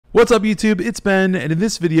What's up YouTube? It's Ben, and in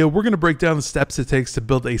this video we're going to break down the steps it takes to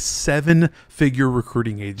build a 7-figure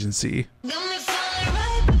recruiting agency.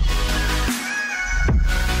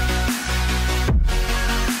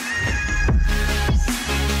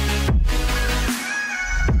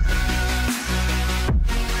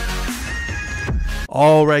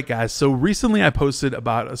 All right, guys, so recently I posted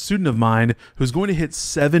about a student of mine who's going to hit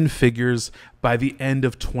 7 figures by the end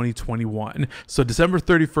of 2021. So December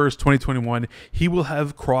 31st, 2021, he will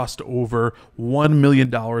have crossed over $1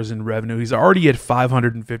 million in revenue. He's already at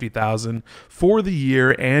 $550,000 for the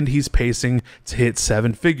year, and he's pacing to hit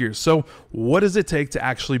 7 figures. So what does it take to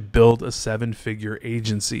actually build a 7-figure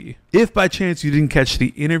agency? If by chance you didn't catch the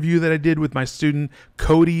interview that I did with my student,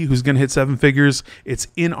 Cody, who's gonna hit 7 figures, it's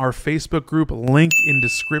in our Facebook group, link in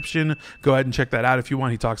description. Go ahead and check that out if you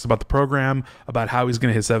want. He talks about the program, about how he's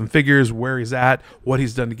gonna hit 7 figures, where he's at, what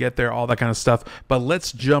he's done to get there, all that kind of stuff. But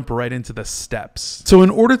let's jump right into the steps. So in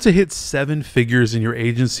order to hit 7 figures in your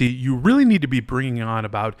agency, you really need to be bringing on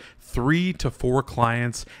about 3 to 4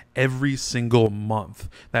 clients every single month.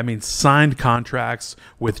 That means signed contracts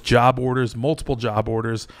with job orders, multiple job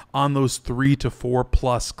orders on those 3 to 4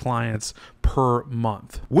 plus clients per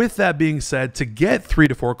month. With that being said, to get 3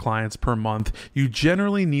 to 4 clients per month, you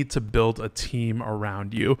generally need to build a team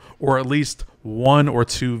around you, or at least 1 or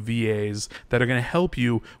 2 VAs that are going to help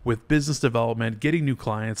you with business development, getting new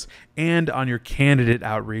clients, and on your candidate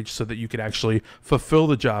outreach so that you can actually fulfill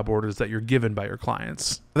the job orders that you're given by your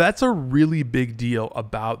clients. That's a really big deal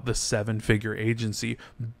about the 7-figure agency,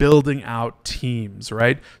 building out teams,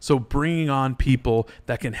 right? So bringing on people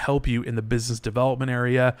that can help you in the business development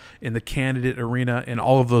area, in the candidate arena, in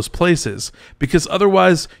all of those places, because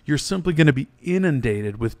otherwise you're simply going to be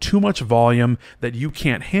inundated with too much volume that you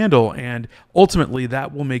can't handle, and ultimately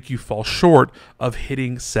that will make you fall short of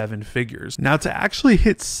hitting 7 figures. Now, to actually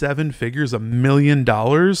hit 7 figures, $1 million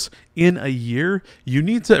in a year, you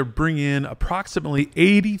need to bring in approximately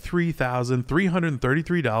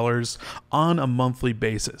 $83,333 on a monthly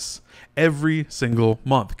basis every single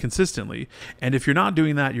month consistently. And if you're not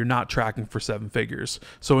doing that, you're not tracking for 7 figures.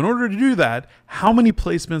 So in order to do that, how many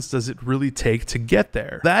placements does it really take to get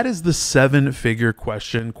there? That is the 7-figure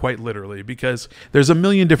question, quite literally, because there's a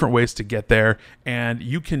million different ways to get there, and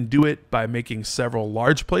you can do it by making several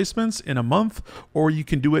large placements in a month, or you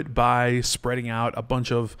can do it by spreading out a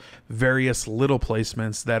bunch of various little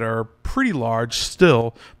placements that are pretty large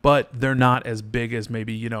still, but they're not as big as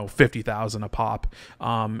maybe, 50,000 a pop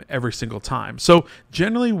every single time. So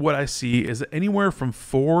generally what I see is anywhere from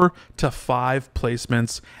 4 to 5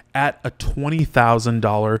 placements at a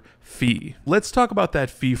 $20,000 fee. Let's talk about that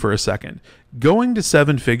fee for a second. Going to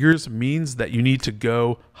 7 figures means that you need to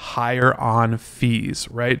go higher on fees,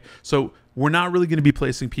 right? So we're not really going to be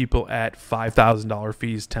placing people at $5,000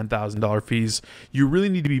 fees, $10,000 fees. You really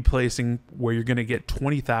need to be placing where you're going to get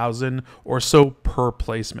 $20,000 or so per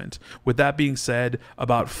placement. With that being said,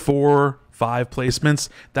 about 4-5 placements,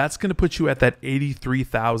 that's going to put you at that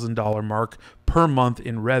 $83,000 mark per month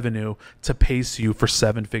in revenue to pace you for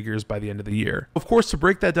 7 figures by the end of the year. Of course, to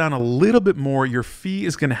break that down a little bit more, your fee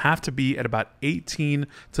is going to have to be at about 18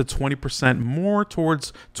 to 20%, more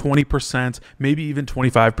towards 20%, maybe even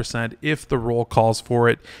 25% if the role calls for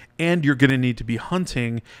it. And you're going to need to be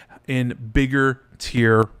hunting in bigger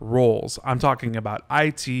tier roles. I'm talking about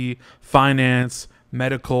IT, finance,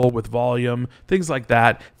 medical with volume, things like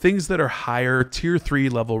that, things that are higher tier 3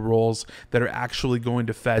 level roles that are actually going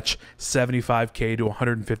to fetch $75K to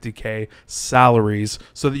 $150K salaries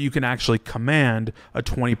so that you can actually command a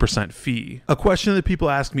 20% fee. A question that people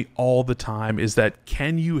ask me all the time is that,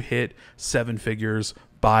 can you hit 7 figures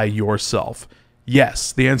by yourself?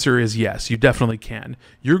 Yes, the answer is yes, you definitely can.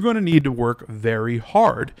 You're going to need to work very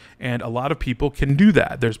hard, and a lot of people can do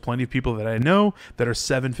that. There's plenty of people that I know that are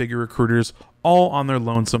 7-figure recruiters all on their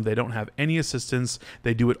lonesome. They don't have any assistance.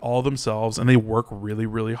 They do it all themselves, and they work really,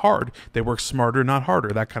 really hard. They work smarter, not harder,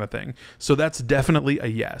 that kind of thing. So that's definitely a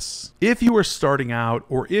yes. If you are starting out,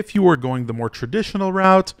 or if you are going the more traditional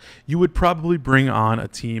route, you would probably bring on a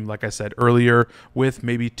team, like I said earlier, with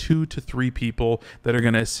maybe 2 to 3 people that are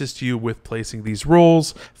going to assist you with placing these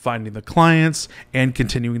roles, finding the clients, and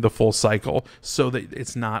continuing the full cycle so that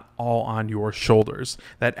it's not all on your shoulders.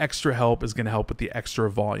 That extra help is going to help with the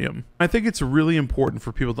extra volume. I think it's really important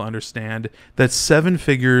for people to understand that 7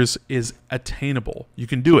 figures is attainable. You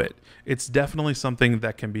can do it. It's definitely something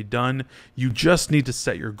that can be done. You just need to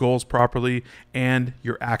set your goals properly and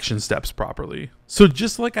your action steps properly. So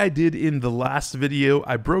just like I did in the last video,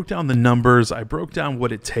 I broke down the numbers, I broke down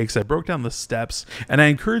what it takes, I broke down the steps, and I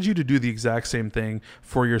encourage you to do the exact same thing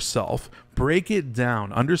for yourself. Break it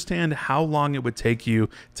down. Understand how long it would take you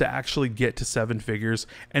to actually get to 7 figures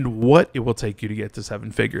and what it will take you to get to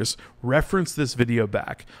 7 figures. Reference this video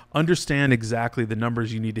back. Understand exactly the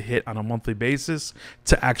numbers you need to hit on a monthly basis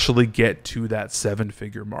to actually get to that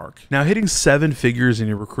 7-figure mark. Now, hitting 7 figures in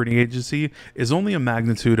your recruiting agency is only a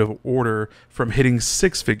magnitude of order from hitting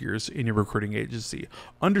 6 figures in your recruiting agency.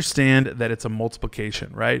 Understand that it's a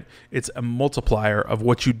multiplication, right? It's a multiplier of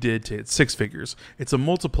what you did to hit 6 figures. It's a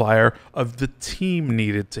multiplier of the team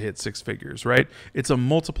needed to hit 6 figures, right? It's a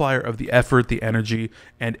multiplier of the effort, the energy,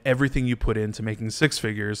 and everything you put into making 6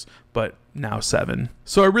 figures, but now 7.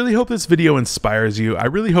 So I really hope this video inspires you. I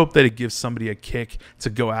really hope that it gives somebody a kick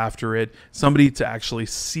to go after it, somebody to actually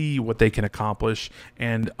see what they can accomplish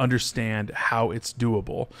and understand how it's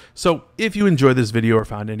doable. So if you enjoyed this video or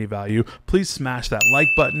found any value, please smash that like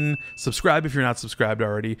button, subscribe if you're not subscribed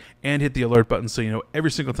already, and hit the alert button so you know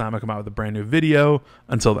every single time I come out with a brand new video.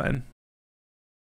 Until then.